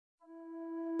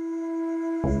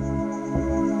When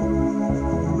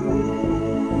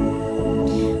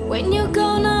you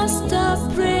gonna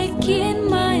stop breaking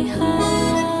my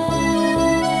heart?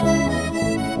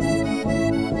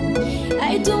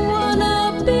 I don't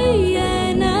wanna be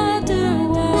another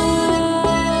one,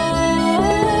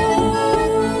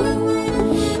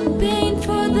 paying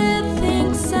for the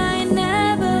things I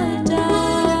never done.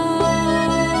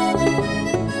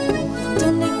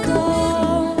 Don't let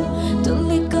go, don't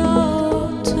let go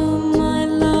to my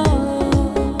love.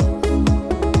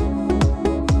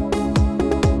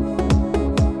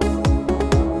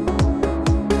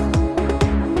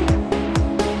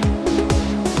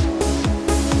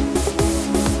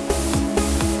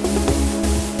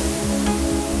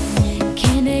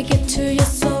 Can I get to your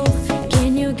soul?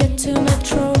 Can you get to my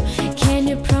throat? Can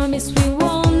you promise we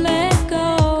won't let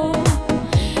go?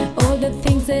 All the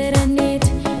things that I need,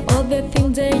 all the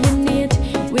things that you need,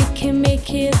 we can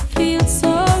make it feel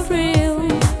so real.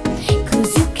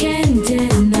 'Cause you can't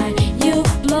deny, you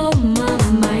blow my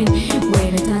mind.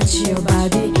 When I touch your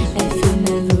body, I feel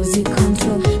I losing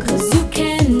control. 'Cause you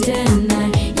can't deny,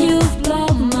 you blow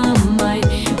my mind.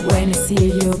 When I see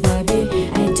your body,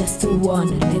 I just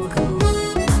wanna let go.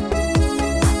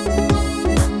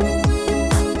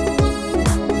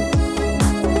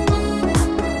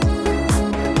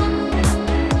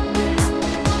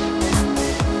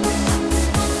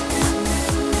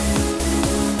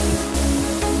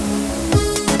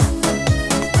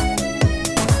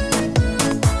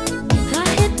 I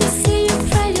hate to see you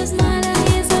cry, your smile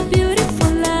is a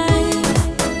beautiful light.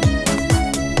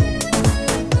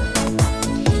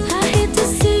 I hate to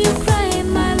see you cry,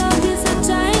 my love is a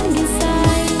dying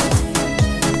inside.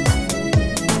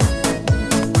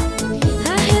 I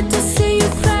hate to see you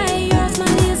cry, your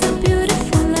smile is a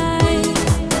beautiful light.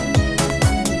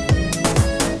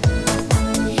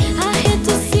 I hate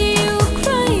to see you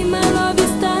cry, my love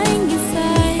is dying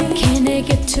inside. Can I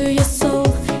get to your soul?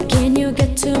 Can you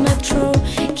get to my throat?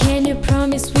 Can you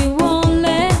promise we won't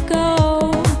let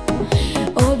go?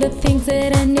 All the things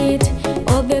that I need,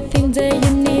 all the things that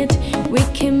you need, we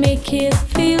can make it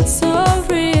feel so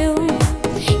real.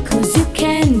 'Cause you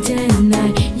can't deny,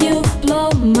 you blow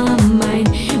my mind.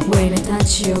 When I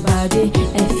touch your body,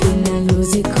 I feel I'm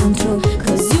losing control.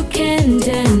 'Cause you can't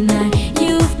deny,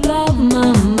 you blow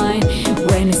my mind.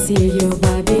 When I see your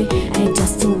body, I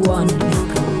just wanna let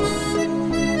go.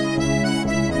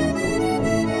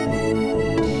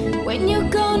 When you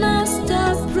gonna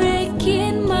stop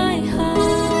breaking my heart?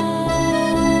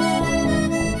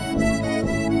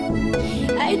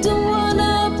 I don't